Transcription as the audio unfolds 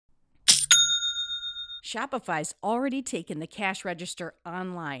Shopify's already taken the cash register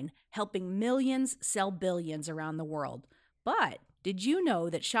online, helping millions sell billions around the world. But did you know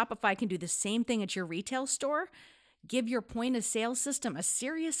that Shopify can do the same thing at your retail store? Give your point of sale system a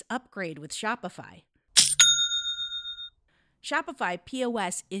serious upgrade with Shopify. Shopify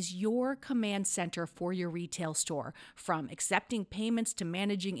POS is your command center for your retail store. From accepting payments to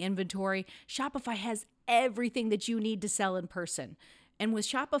managing inventory, Shopify has everything that you need to sell in person. And with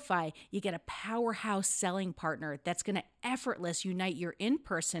Shopify, you get a powerhouse selling partner that's going to effortlessly unite your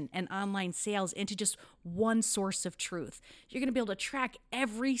in-person and online sales into just one source of truth. You're going to be able to track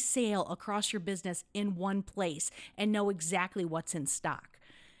every sale across your business in one place and know exactly what's in stock.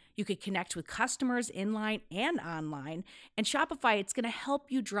 You could connect with customers inline and online. And Shopify, it's going to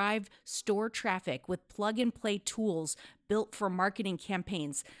help you drive store traffic with plug-and-play tools built for marketing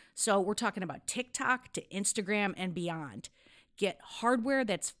campaigns. So we're talking about TikTok to Instagram and beyond. Get hardware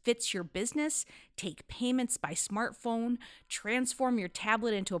that fits your business, take payments by smartphone, transform your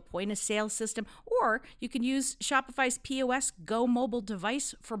tablet into a point-of-sale system, or you can use Shopify's POS Go mobile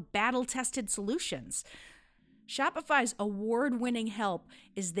device for battle-tested solutions. Shopify's award-winning help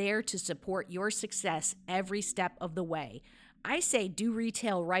is there to support your success every step of the way. I say do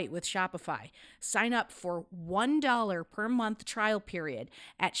retail right with Shopify. Sign up for $1 per month trial period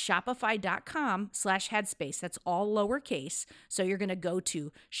at shopify.com/headspace. That's all lowercase. So you're going to go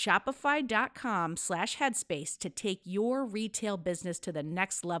to shopify.com/headspace to take your retail business to the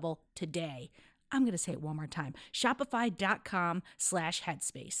next level today. I'm going to say it one more time.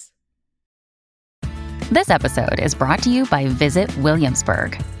 Shopify.com/headspace. This episode is brought to you by Visit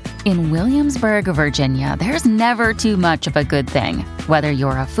Williamsburg. In Williamsburg, Virginia, there's never too much of a good thing. Whether you're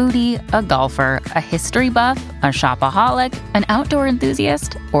a foodie, a golfer, a history buff, a shopaholic, an outdoor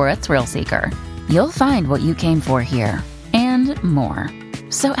enthusiast, or a thrill seeker, you'll find what you came for here and more.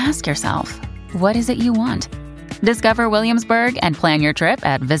 So ask yourself, what is it you want? Discover Williamsburg and plan your trip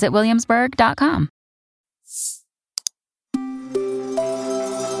at visitwilliamsburg.com.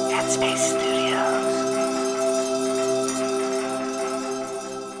 Headspace Studios.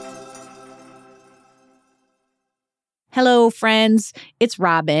 Hello, friends. It's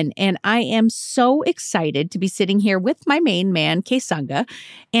Robin, and I am so excited to be sitting here with my main man, Kessonga.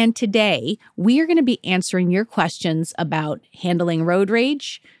 And today, we are going to be answering your questions about handling road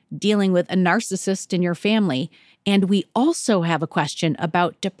rage, dealing with a narcissist in your family, and we also have a question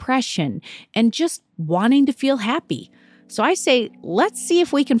about depression and just wanting to feel happy. So I say, let's see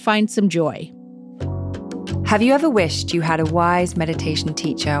if we can find some joy. Have you ever wished you had a wise meditation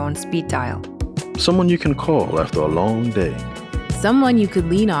teacher on speed dial? Someone you can call after a long day. Someone you could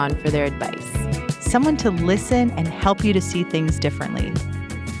lean on for their advice. Someone to listen and help you to see things differently.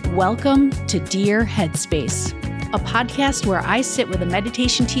 Welcome to Dear Headspace, a podcast where I sit with a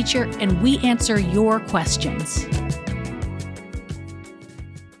meditation teacher and we answer your questions.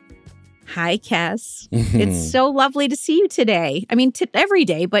 Hi, Kess. It's so lovely to see you today. I mean, every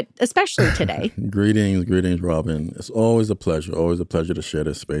day, but especially today. Greetings, Robin. It's always a pleasure to share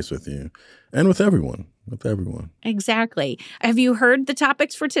this space with you and with everyone. Exactly. Have you heard the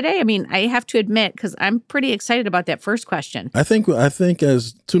topics for today? I mean, I have to admit, because I'm pretty excited about that first question. I think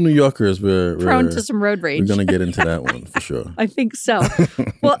as two New Yorkers, we're prone to some road rage. We're going to get into that one for sure. I think so.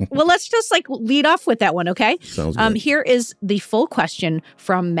 Well, let's just lead off with that one, okay? Sounds good. Here is the full question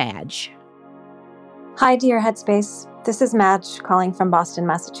from Madge. Hi, Dear Headspace. This is Madge calling from Boston,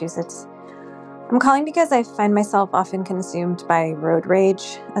 Massachusetts. I'm calling because I find myself often consumed by road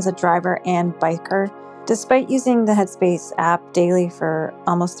rage as a driver and biker. Despite using the Headspace app daily for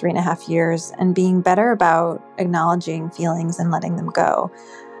almost 3.5 years and being better about acknowledging feelings and letting them go,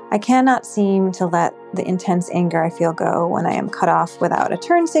 I cannot seem to let the intense anger I feel go when I am cut off without a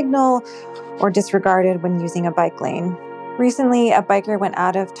turn signal or disregarded when using a bike lane. Recently, a biker went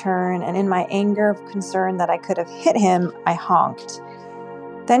out of turn, and in my anger of concern that I could have hit him, I honked.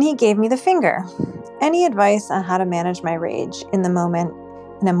 Then he gave me the finger. Any advice on how to manage my rage in the moment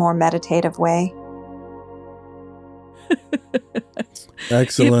in a more meditative way?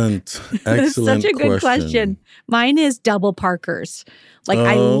 Excellent Such a good question. Mine is double parkers.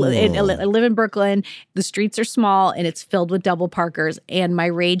 I live in Brooklyn. The streets are small and it's filled with double parkers. And my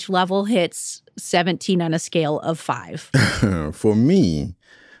rage level hits 17 on a scale of 5. For me,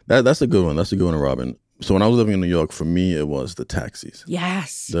 that's a good one. That's a good one, Robin. So when I was living in New York, for me, it was the taxis.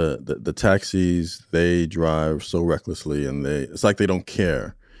 Yes. The taxis, they drive so recklessly and it's like they don't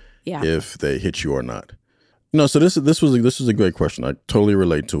care if they hit you or not. No, so this was a great question. I totally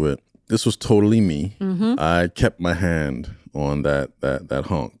relate to it. This was totally me. Mm-hmm. I kept my hand on that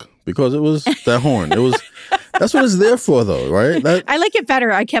honk because it was that horn. It was That's what it's there for, though, right? I like it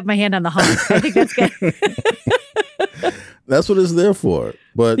better. I kept my hand on the hump. I think that's good. That's what it's there for.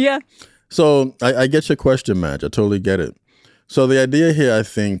 But yeah. So I get your question, Madge. I totally get it. So the idea here, I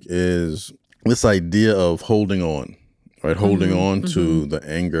think, is this idea of holding on, right? Holding on to the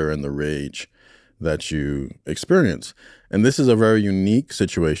anger and the rage that you experience. And this is a very unique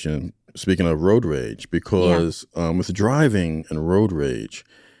situation, speaking of road rage, because with driving and road rage,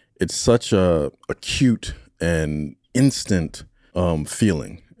 it's such a acute and instant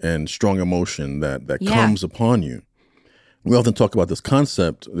feeling and strong emotion that comes upon you. We often talk about this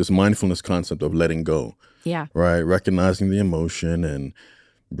concept, this mindfulness concept of letting go. Yeah. Right? Recognizing the emotion and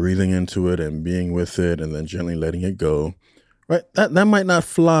breathing into it and being with it and then gently letting it go. Right? That might not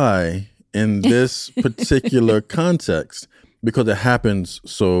fly in this particular context because it happens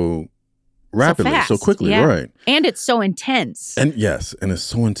so rapidly, so quickly, right? And it's so intense. And yes, and it's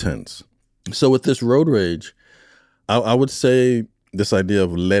so intense. So with this road rage, I would say this idea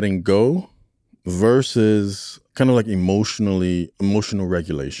of letting go versus kind of like emotional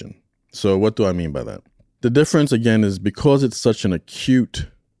regulation. So what do I mean by that? The difference, again, is because it's such an acute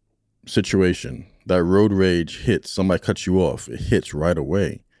situation, that road rage hits, somebody cuts you off, it hits right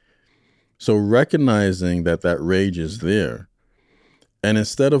away. So recognizing that rage is there, and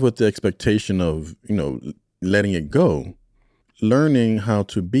instead of with the expectation of, letting it go, learning how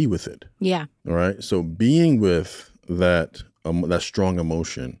to be with it. Yeah. All right. So being with that strong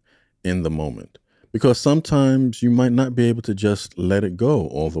emotion in the moment, because sometimes you might not be able to just let it go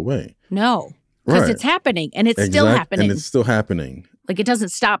all the way. No, because it's happening and it's still happening. And it's still happening. Like it doesn't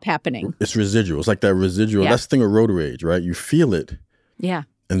stop happening. It's residual. It's like that residual. That's the thing with road rage, right? You feel it. Yeah.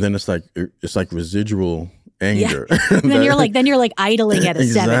 And then it's like residual anger. Yeah. then you're like idling at a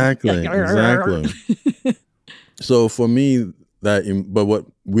exactly, 7. Exactly. So for me, but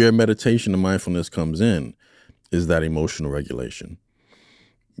where meditation and mindfulness comes in is that emotional regulation.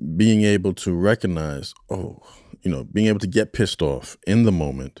 Being able to recognize, being able to get pissed off in the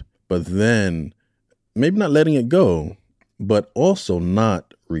moment, but then maybe not letting it go, but also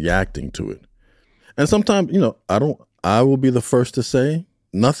not reacting to it. And sometimes, I will be the first to say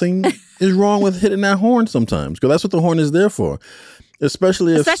nothing is wrong with hitting that horn sometimes, because that's what the horn is there for.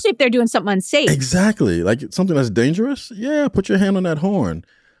 Especially if they're doing something unsafe. Exactly. Like something that's dangerous. Yeah, put your hand on that horn.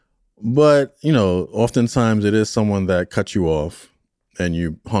 But, oftentimes it is someone that cuts you off and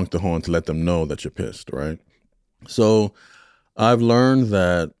you honk the horn to let them know that you're pissed, right? So I've learned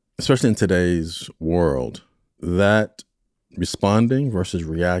that, especially in today's world, that responding versus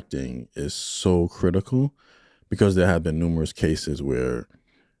reacting is so critical, because there have been numerous cases where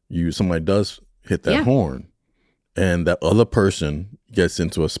somebody does hit that horn and that other person gets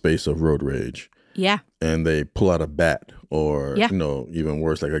into a space of road rage. Yeah. And they pull out a bat or, even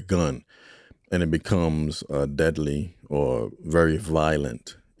worse, like a gun, and it becomes a deadly or very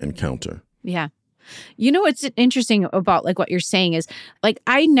violent encounter. Yeah. What's interesting about like what you're saying is like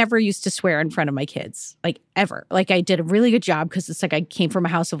I never used to swear in front of my kids, like ever. Like I did a really good job because it's like I came from a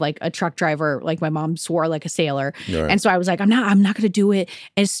house of like a truck driver. Like my mom swore like a sailor, and so I was like I'm not going to do it.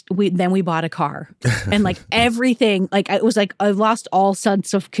 And then we bought a car, and like everything, like it was like I lost all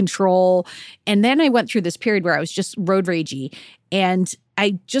sense of control. And then I went through this period where I was just road ragey, and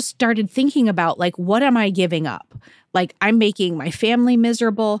I just started thinking about like what am I giving up? Like I'm making my family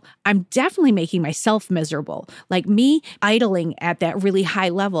miserable. I'm definitely making myself miserable. Like me idling at that really high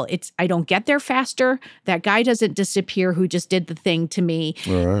level. I don't get there faster. That guy doesn't disappear who just did the thing to me.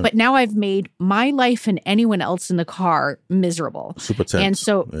 Right. But now I've made my life and anyone else in the car miserable. Super tense.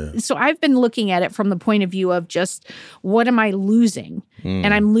 And so I've been looking at it from the point of view of just what am I losing?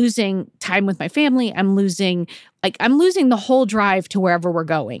 And I'm losing time with my family. I'm losing the whole drive to wherever we're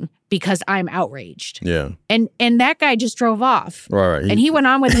going because I'm outraged. Yeah. And that guy just drove off. Right. And he went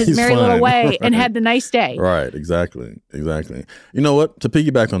on with his merry little way and had the nice day. Right. Exactly. You know what? To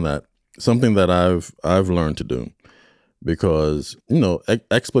piggyback on that, something that I've learned to do, because,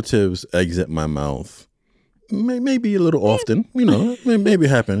 expletives exit my mouth maybe a little often, maybe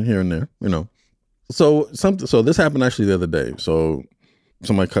happen here and there, So this happened actually the other day. So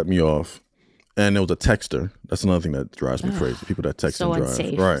somebody cut me off. And it was a texter. That's another thing that drives me crazy. People that text and drive.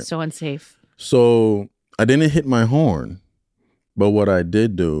 Unsafe. Right. So unsafe. So I didn't hit my horn, but what I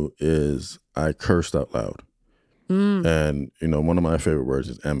did do is I cursed out loud. And, one of my favorite words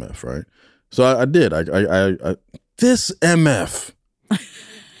is MF, right? So I did. I this MF.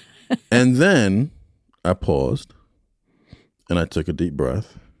 And then I paused and I took a deep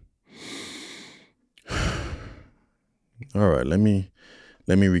breath. All right, let me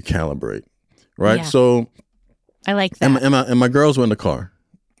recalibrate. Right. Yeah. So I like that. And my girls were in the car.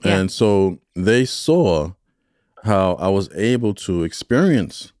 Yeah. And so they saw how I was able to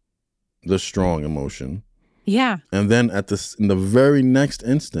experience the strong emotion. Yeah. And then in the very next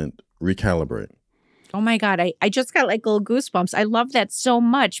instant, recalibrate. Oh my God. I just got like little goosebumps. I love that so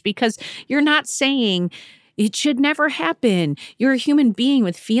much because you're not saying it should never happen. You're a human being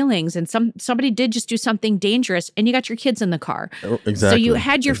with feelings, and somebody did just do something dangerous, and you got your kids in the car. Exactly. So you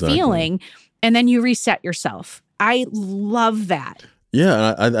had your feeling, and then you reset yourself. I love that.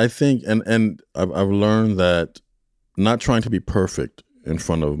 Yeah, I think, and I've learned that not trying to be perfect in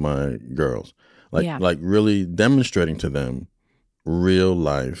front of my girls, like really demonstrating to them real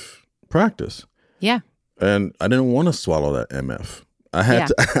life practice. Yeah. And I didn't want to swallow that MF. I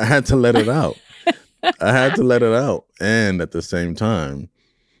had to let it out. I had to let it out. And at the same time,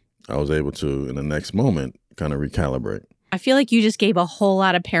 I was able to, in the next moment, kind of recalibrate. I feel like you just gave a whole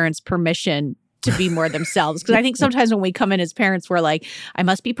lot of parents permission to be more themselves. Because I think sometimes when we come in as parents, we're like, I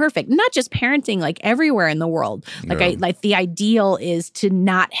must be perfect. Not just parenting, like everywhere in the world. Like the ideal is to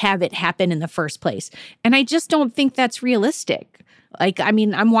not have it happen in the first place. And I just don't think that's realistic. Like, I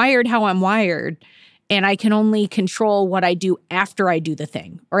mean, I'm wired how I'm wired. And I can only control what I do after I do the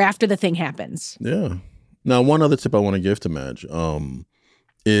thing or after the thing happens. Yeah. Now, one other tip I want to give to Madge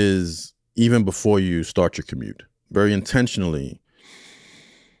is even before you start your commute, very intentionally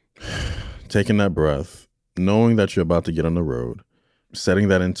taking that breath, knowing that you're about to get on the road, setting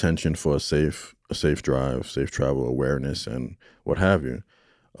that intention for a safe drive, safe travel, awareness, and what have you.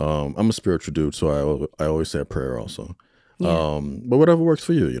 I'm a spiritual dude, so I always say a prayer also. Yeah. But whatever works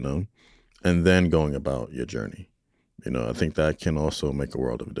for you, you know. And then going about your journey. You know, I think that can also make a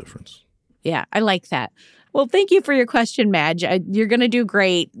world of a difference. Yeah, I like that. Well, thank you for your question, Madge. You're going to do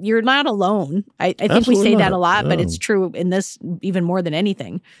great. You're not alone. I think Absolutely we say not. that a lot, Yeah. but it's true in this even more than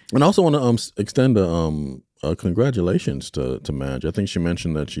anything. And I also want to extend a congratulations to Madge. I think she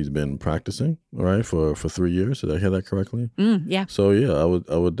mentioned that she's been practicing, right, for 3 years. Did I hear that correctly? Yeah. So yeah,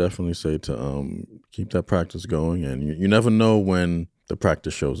 I would definitely say to keep that practice going, and you never know when the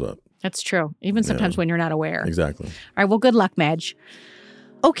practice shows up. That's true. Even sometimes when you're not aware. Exactly. All right. Well, good luck, Madge.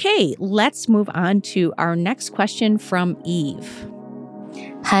 Okay, let's move on to our next question from Eve.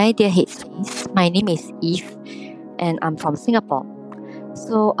 Hi, dear Headspace. My name is Eve, and I'm from Singapore.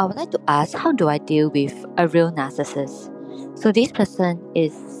 So I would like to ask, how do I deal with a real narcissist? So this person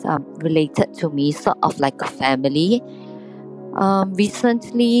is related to me, sort of like a family.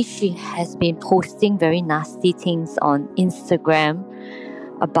 Recently, she has been posting very nasty things on Instagram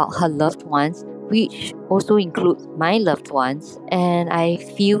about her loved ones, which also includes my loved ones. And I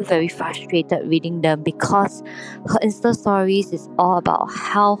feel very frustrated reading them because her Insta stories is all about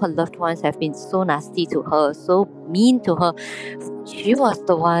how her loved ones have been so nasty to her, so mean to her. She was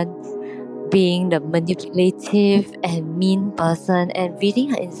the one being the manipulative and mean person, and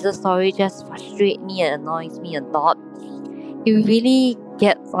reading her Insta story just frustrates me and annoys me a lot. It really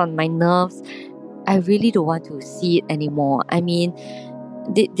gets on my nerves. I really don't want to see it anymore. I mean,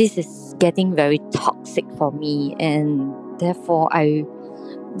 this is getting very toxic for me, and therefore I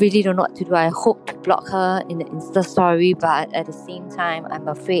really don't know what to do. I hope to block her in the Insta story, but at the same time, I'm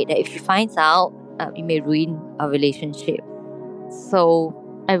afraid that if she finds out, it may ruin our relationship. So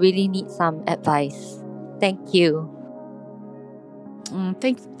I really need some advice. Thank you.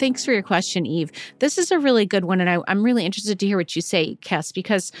 Thanks for your question, Eve. This is a really good one, and I'm really interested to hear what you say, Kess,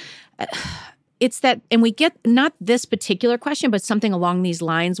 because it's that, and we get not this particular question, but something along these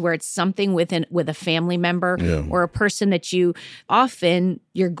lines where it's something with a family member or a person that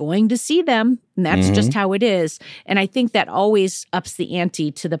you're going to see them, and that's just how it is. And I think that always ups the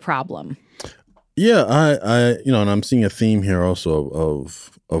ante to the problem. Yeah, I and I'm seeing a theme here also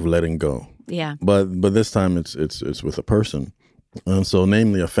of letting go. Yeah. But this time it's with a person. And so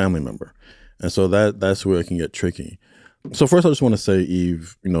namely a family member. And so that's where it can get tricky. So first I just want to say,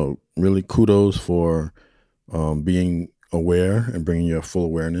 Eve, really kudos for being aware and bringing your full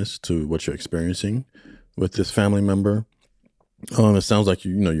awareness to what you're experiencing with this family member. It sounds like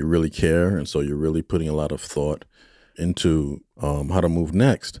you really care, and so you're really putting a lot of thought into how to move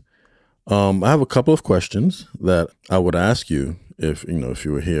next. I have a couple of questions that I would ask you if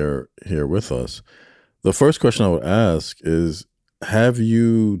you were here with us. The first question I would ask is, have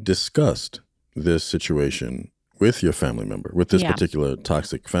you discussed this situation with your family member, with this particular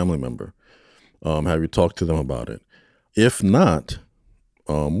toxic family member? Have you talked to them about it? If not,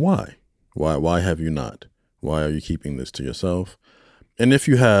 why? Why have you not? Why are you keeping this to yourself? And if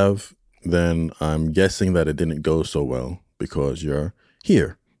you have, then I'm guessing that it didn't go so well because you're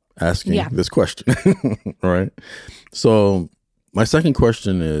here asking this question, right? So my second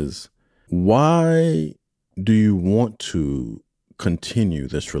question is, why do you want to continue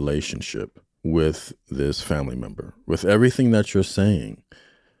this relationship with this family member. With everything that you're saying,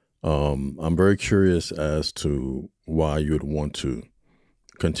 I'm very curious as to why you would want to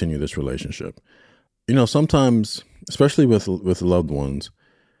continue this relationship. Sometimes, especially with loved ones,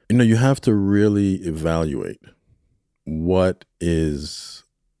 you have to really evaluate what is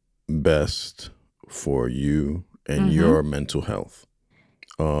best for you and your mental health.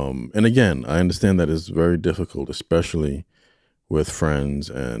 And again, I understand that it's very difficult, especially with friends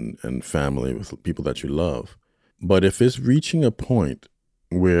and family, with people that you love. But if it's reaching a point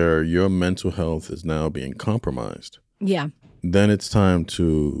where your mental health is now being compromised, then it's time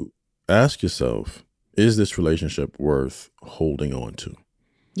to ask yourself, is this relationship worth holding on to?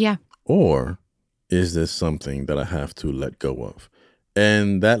 Yeah. Or is this something that I have to let go of?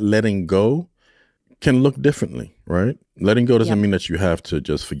 And that letting go can look differently, right? Letting go doesn't mean that you have to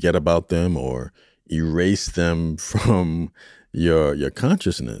just forget about them or erase them from your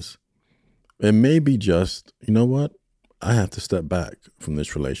consciousness. It may be just, you know what? I have to step back from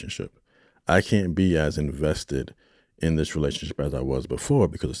this relationship. I can't be as invested in this relationship as I was before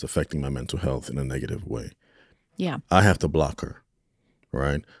because it's affecting my mental health in a negative way. Yeah. I have to block her,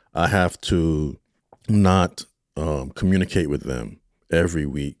 right? I have to not communicate with them every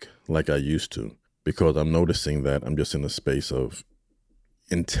week like I used to because I'm noticing that I'm just in a space of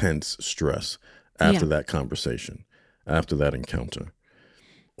intense stress after that conversation, after that encounter.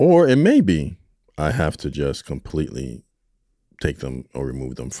 Or it may be I have to just completely take them or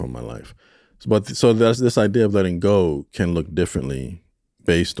remove them from my life. So that's this idea of letting go can look differently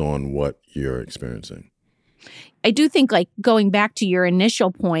based on what you're experiencing. I do think, like, going back to your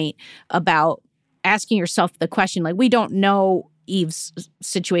initial point about asking yourself the question, like, we don't know Eve's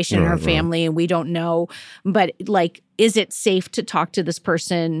situation in her family and we don't know, but like, is it safe to talk to this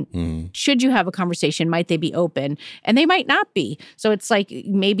person? Should you have a conversation? Might they be open? And they might not be. So it's like,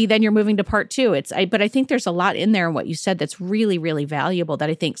 maybe then you're moving to part two. But I think there's a lot in there in what you said that's really, really valuable that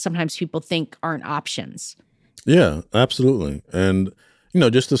I think sometimes people think aren't options. Yeah, absolutely. And,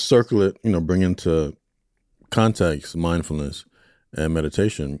 just to circle it, bring into context, mindfulness and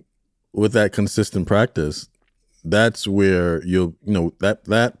meditation, with that consistent practice, that's where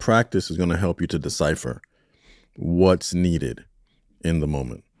that practice is going to help you to decipher what's needed in the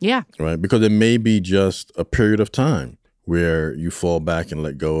moment. Yeah. Right. Because it may be just a period of time where you fall back and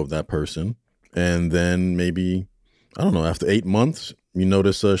let go of that person. And then maybe, I don't know, after 8 months, you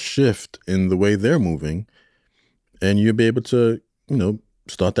notice a shift in the way they're moving and you'll be able to,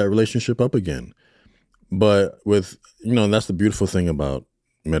 start that relationship up again. But with, that's the beautiful thing about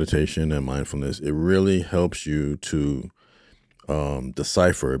meditation and mindfulness. It really helps you to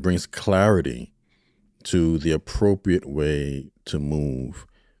decipher. It brings clarity to the appropriate way to move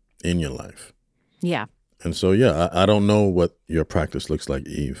in your life. Yeah. And so, I don't know what your practice looks like,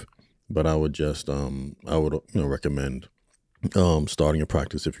 Eve, but I would just, recommend starting a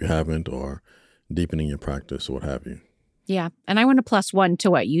practice if you haven't, or deepening your practice or what have you. Yeah. And I want to plus one to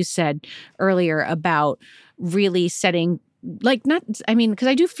what you said earlier about really setting, because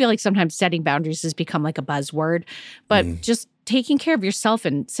I do feel like sometimes setting boundaries has become like a buzzword, but just taking care of yourself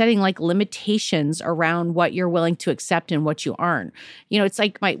and setting like limitations around what you're willing to accept and what you aren't. It's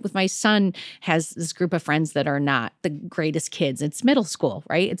like my son has this group of friends that are not the greatest kids. It's middle school,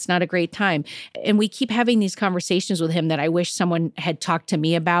 right? It's not a great time. And we keep having these conversations with him that I wish someone had talked to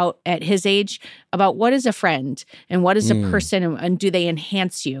me about at his age, about what is a friend and what is a person and do they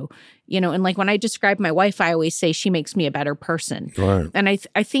enhance you? And like when I describe my wife, I always say she makes me a better person. Right. And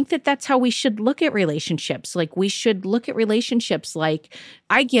I think that that's how we should look at relationships. Like we should look at relationships like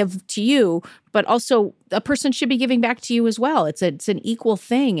I give to you, but also a person should be giving back to you as well. It's an equal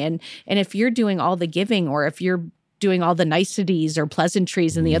thing. And if you're doing all the giving or if you're doing all the niceties or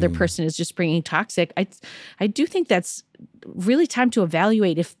pleasantries and the other person is just bringing toxic, I do think that's really time to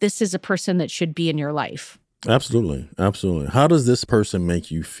evaluate if this is a person that should be in your life. Absolutely. Absolutely. How does this person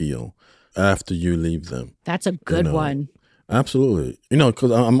make you feel after you leave them? That's a good one. Absolutely.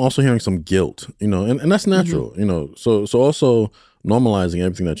 Because I'm also hearing some guilt, and that's natural, So also normalizing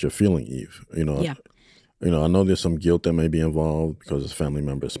everything that you're feeling, Eve, Yeah. I know there's some guilt that may be involved because it's family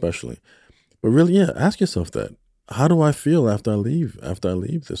member especially. But really, ask yourself that. How do I feel after I leave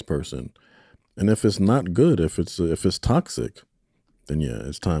this person? And if it's not good, if it's toxic, then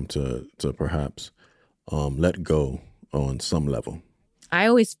it's time to perhaps let go on some level. I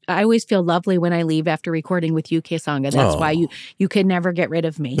always feel lovely when I leave after recording with you, Kessonga. That's why you could never get rid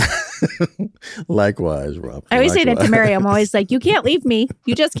of me. Likewise, Rob. I always say that to Mary. I'm always like, you can't leave me.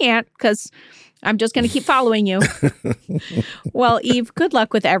 You just can't, because I'm just going to keep following you. Well, Eve, good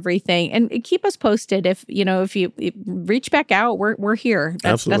luck with everything, and keep us posted. If you reach back out, we're here.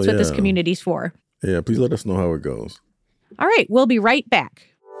 That's what this community's for. Yeah, please let us know how it goes. All right, we'll be right back.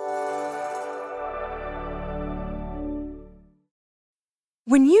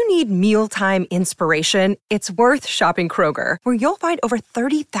 When you need mealtime inspiration, it's worth shopping Kroger, where you'll find over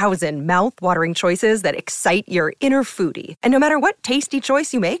 30,000 mouth-watering choices that excite your inner foodie. And no matter what tasty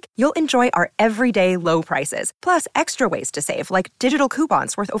choice you make, you'll enjoy our everyday low prices, plus extra ways to save, like digital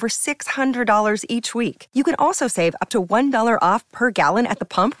coupons worth over $600 each week. You can also save up to $1 off per gallon at the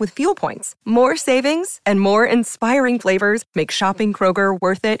pump with fuel points. More savings and more inspiring flavors make shopping Kroger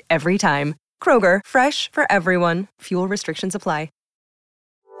worth it every time. Kroger, fresh for everyone. Fuel restrictions apply.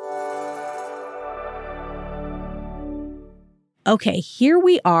 Okay, here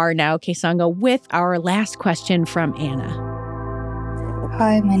we are now, Kessonga, with our last question from Anna.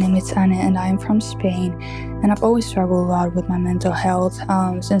 Hi, my name is Anna, and I'm from Spain. And I've always struggled a lot with my mental health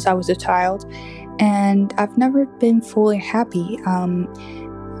since I was a child. And I've never been fully happy.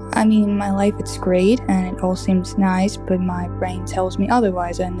 My life is great, and it all seems nice, but my brain tells me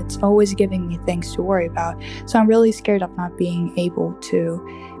otherwise, and it's always giving me things to worry about. So I'm really scared of not being able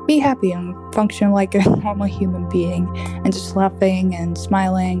to be happy and function like a normal human being and just laughing and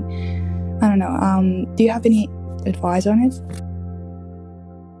smiling. I don't know. Do you have any advice on it?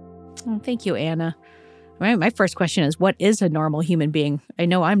 Oh, thank you, Anna. My first question is, what is a normal human being? I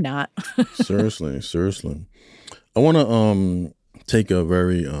know I'm not. Seriously. I want to take a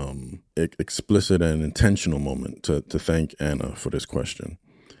very explicit and intentional moment to thank Anna for this question.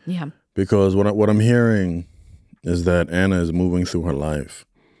 Yeah. Because what I'm hearing is that Anna is moving through her life.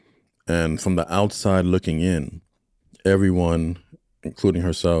 And from the outside looking in, everyone, including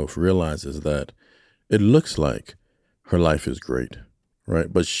herself, realizes that it looks like her life is great,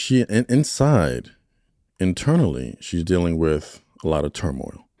 right? But internally, she's dealing with a lot of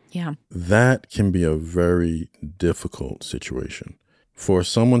turmoil. Yeah. That can be a very difficult situation. For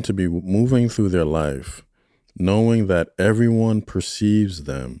someone to be moving through their life, knowing that everyone perceives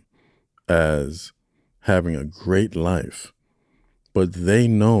them as having a great life, but they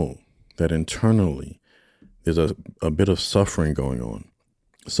know that internally there's a bit of suffering going on.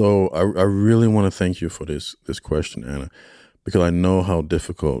 So I really want to thank you for this question, Anna, because I know how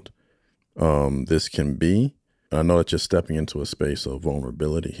difficult this can be. I know that you're stepping into a space of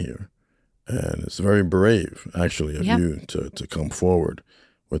vulnerability here. And it's very brave, actually, of you to come forward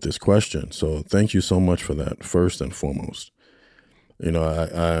with this question. So thank you so much for that, first and foremost. When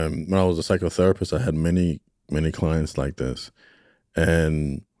I was a psychotherapist, I had many clients like this.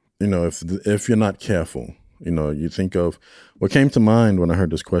 And if you're not careful, you think of what came to mind when I heard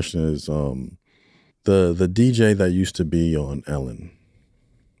this question is the DJ that used to be on Ellen,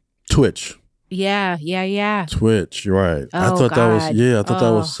 Twitch. Yeah. Twitch, you're right. Oh, I thought God.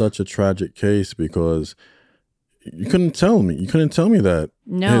 that was such a tragic case because you couldn't tell me that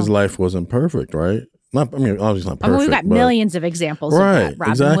his life wasn't perfect, right? Obviously not perfect. We've got millions of examples of that.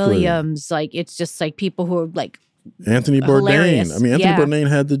 Robin exactly. Williams, it's just like people who are like Anthony hilarious. Bourdain. Anthony Bourdain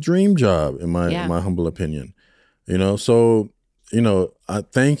had the dream job, in my humble opinion. So I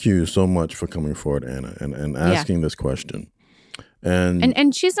thank you so much for coming forward, Anna, and asking this question.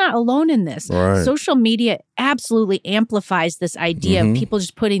 And she's not alone in this. Right. Social media absolutely amplifies this idea of people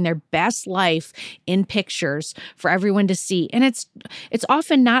just putting their best life in pictures for everyone to see. And it's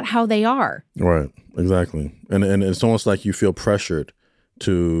often not how they are. Right. Exactly. And it's almost like you feel pressured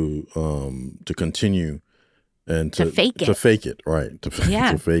to continue and to fake it. To fake it, right. To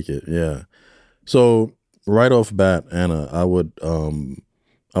fake it. Yeah. So right off bat, Anna, I would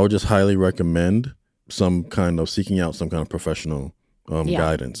just highly recommend seeking out some kind of professional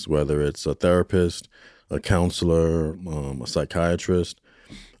guidance, whether it's a therapist, a counselor, a psychiatrist.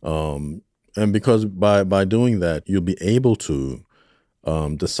 And because by doing that, you'll be able to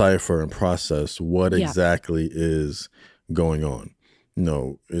decipher and process what exactly is going on.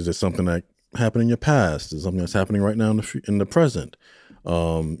 Is it something that happened in your past? Is it something that's happening right now in the present?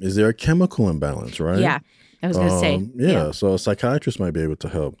 Is there a chemical imbalance, right? Yeah, I was going to say. Yeah, so a psychiatrist might be able to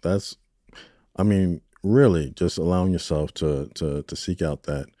help. Really just allowing yourself to seek out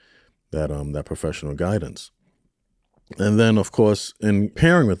that professional guidance. And then, of course, in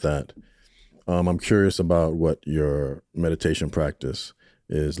pairing with that, I'm curious about what your meditation practice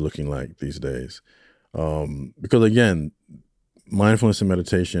is looking like these days. Because again, mindfulness and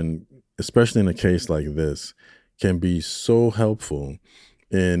meditation, especially in a case like this, can be so helpful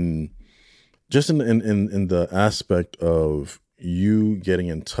in the aspect of, you getting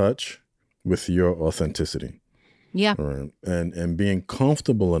in touch with your authenticity. Yeah. Right? And being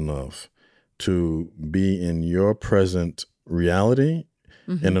comfortable enough to be in your present reality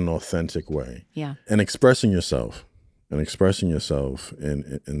in an authentic way. Yeah. And expressing yourself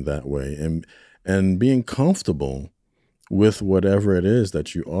in that way, and being comfortable with whatever it is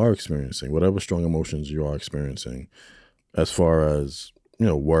that you are experiencing, whatever strong emotions you are experiencing, as far as,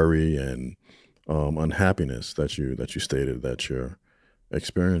 worry and unhappiness that you stated that you're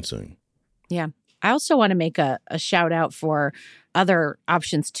experiencing. Yeah. I also want to make a shout out for other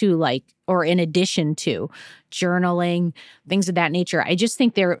options too, like, or in addition to journaling, things of that nature. I just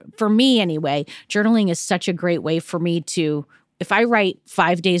think for me anyway, journaling is such a great way for me to, if I write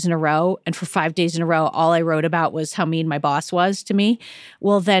 5 days in a row and for 5 days in a row, all I wrote about was how mean my boss was to me,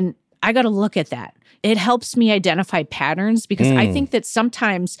 well, then I got to look at that. It helps me identify patterns, because I think that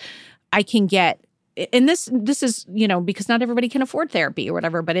sometimes I can get, and this is, because not everybody can afford therapy or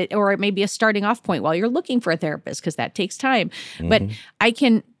whatever, but it may be a starting off point while you're looking for a therapist, because that takes time. But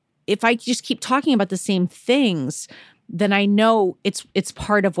if I just keep talking about the same things, then I know it's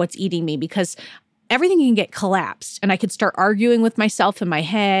part of what's eating me, because everything can get collapsed, and I could start arguing with myself in my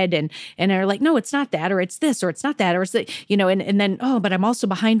head, and they're like, no, it's not that, or it's this, or it's not that, or it's that, and then, but I'm also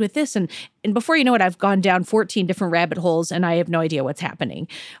behind with this. And before you know it, I've gone down 14 different rabbit holes and I have no idea what's happening.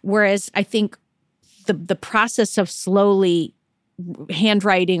 Whereas I think the process of slowly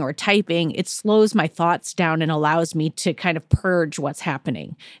handwriting or typing, it slows my thoughts down and allows me to kind of purge what's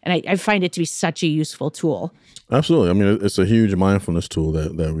happening. And I find it to be such a useful tool. Absolutely. I mean, it's a huge mindfulness tool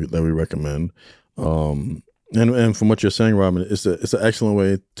that we recommend. And from what you're saying, Robin, it's an excellent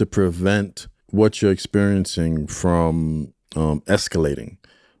way to prevent what you're experiencing from escalating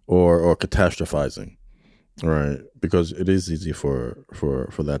or catastrophizing, right? Because it is easy for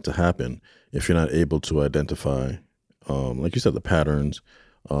that to happen if you're not able to identify, like you said, the patterns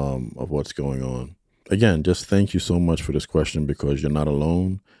of what's going on. Again, just thank you so much for this question, because you're not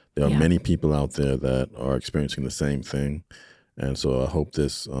alone. There are many people out there that are experiencing the same thing, and so I hope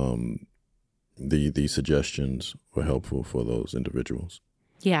these suggestions were helpful for those individuals.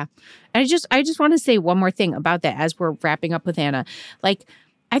 Yeah. I just want to say one more thing about that as we're wrapping up with Anna. Like,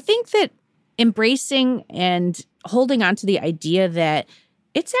 I think that embracing and holding on to the idea that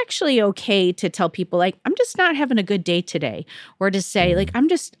it's actually okay to tell people, like, I'm just not having a good day today, or to say, like, I'm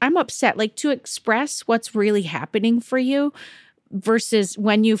upset, like, to express what's really happening for you versus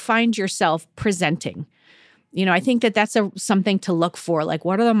when you find yourself presenting. I think that that's something to look for. Like,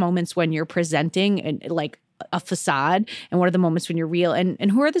 what are the moments when you're presenting and like a facade, and what are the moments when you're real,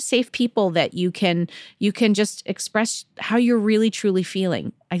 and who are the safe people that you can just express how you're really truly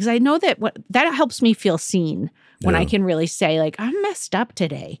feeling? Because I know that that helps me feel seen when I can really say, like, I'm messed up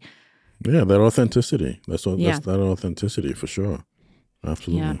today. Yeah, that authenticity. That's that authenticity for sure.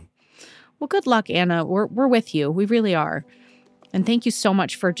 Absolutely. Yeah. Well, good luck, Anna. We're with you. We really are. And thank you so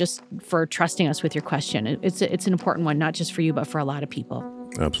much for trusting us with your question. It's an important one, not just for you, but for a lot of people.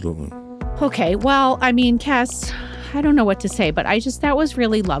 Absolutely. Okay. Well, I mean, Cass, I don't know what to say, but that was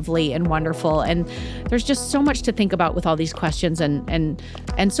really lovely and wonderful. And there's just so much to think about with all these questions, and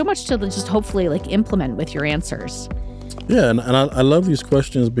so much to just hopefully like implement with your answers. Yeah. And I love these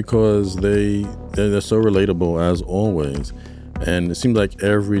questions because they're so relatable as always. And it seems like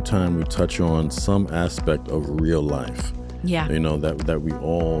every time we touch on some aspect of real life, that we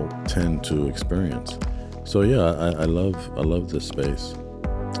all tend to experience. So yeah, I love this space.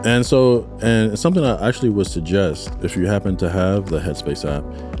 And something I actually would suggest, if you happen to have the Headspace app,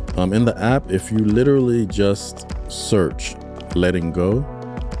 in the app, if you literally just search letting go,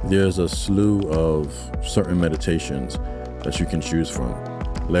 there's a slew of certain meditations that you can choose from.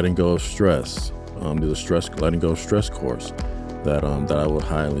 Letting go of stress. There's a letting go of stress course that I would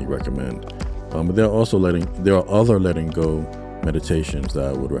highly recommend. But there are other letting go meditations that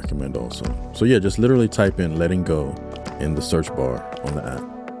I would recommend also. So yeah, just literally type in letting go in the search bar on the app.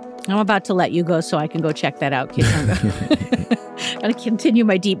 I'm about to let you go so I can go check that out, Kessonga. I'm going to continue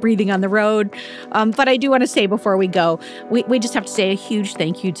my deep breathing on the road. But I do want to say before we go, we just have to say a huge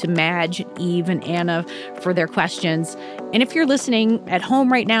thank you to Madge, Eve, and Anna for their questions. And if you're listening at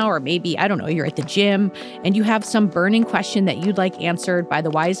home right now, or maybe, I don't know, you're at the gym and you have some burning question that you'd like answered by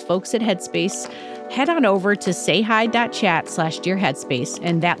the wise folks at Headspace, head on over to sayhi.chat/dearheadspace.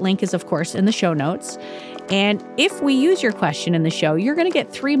 And that link is, of course, in the show notes. And if we use your question in the show, you're going to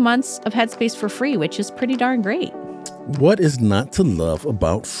get 3 months of Headspace for free, which is pretty darn great. What is not to love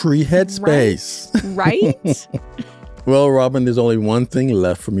about free Headspace? Right? Well, Robin, there's only one thing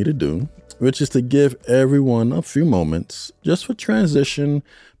left for me to do, which is to give everyone a few moments just for transition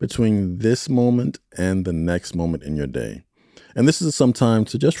between this moment and the next moment in your day. And this is some time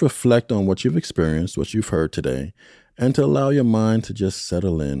to just reflect on what you've experienced, what you've heard today, and to allow your mind to just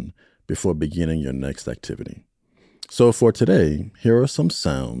settle in before beginning your next activity. So for today, here are some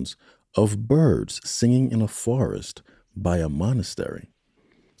sounds of birds singing in a forest by a monastery.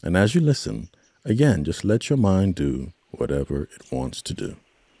 And as you listen, again, just let your mind do whatever it wants to do.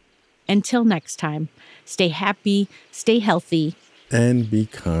 Until next time, stay happy, stay healthy, and be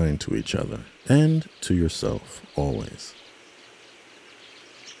kind to each other and to yourself always.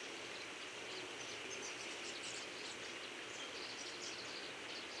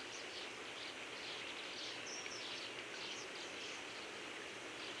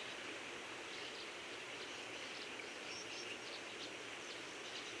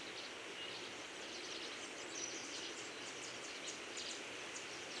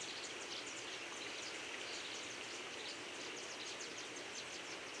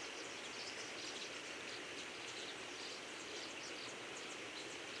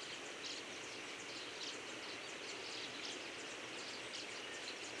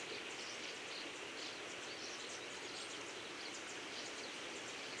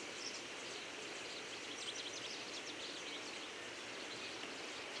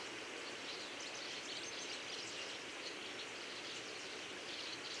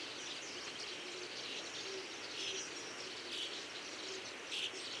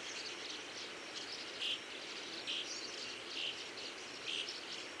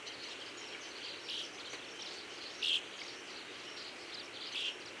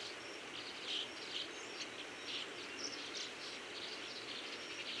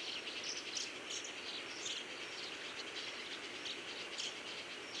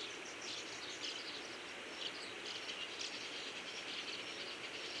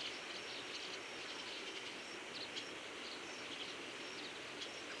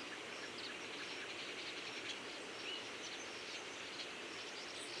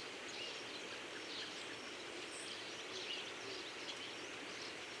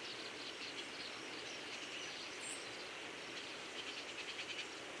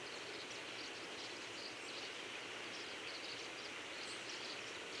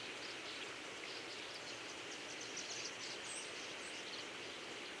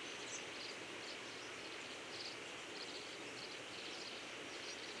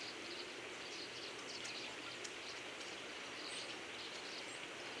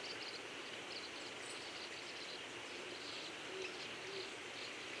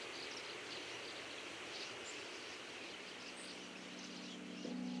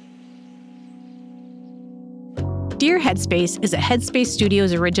 Dear Headspace is a Headspace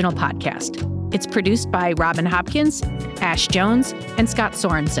Studios original podcast. It's produced by Robin Hopkins, Ash Jones, and Scott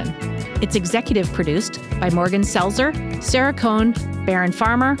Sorensen. It's executive produced by Morgan Selzer, Sarah Cohn, Barron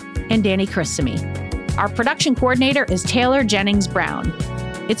Farmer, and Danny Chrissamy. Our production coordinator is Taylor Jennings Brown.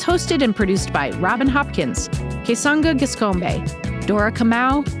 It's hosted and produced by Robin Hopkins, Kessonga Giscombe, Dora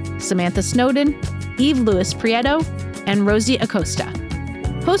Kamau, Samantha Snowden, Eve Lewis Prieto, and Rosie Acosta.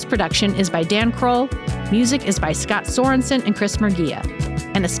 Post-production is by Dan Kroll. Music is by Scott Sorensen and Chris Murguia.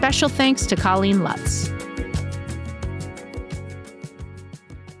 And a special thanks to Colleen Lutz.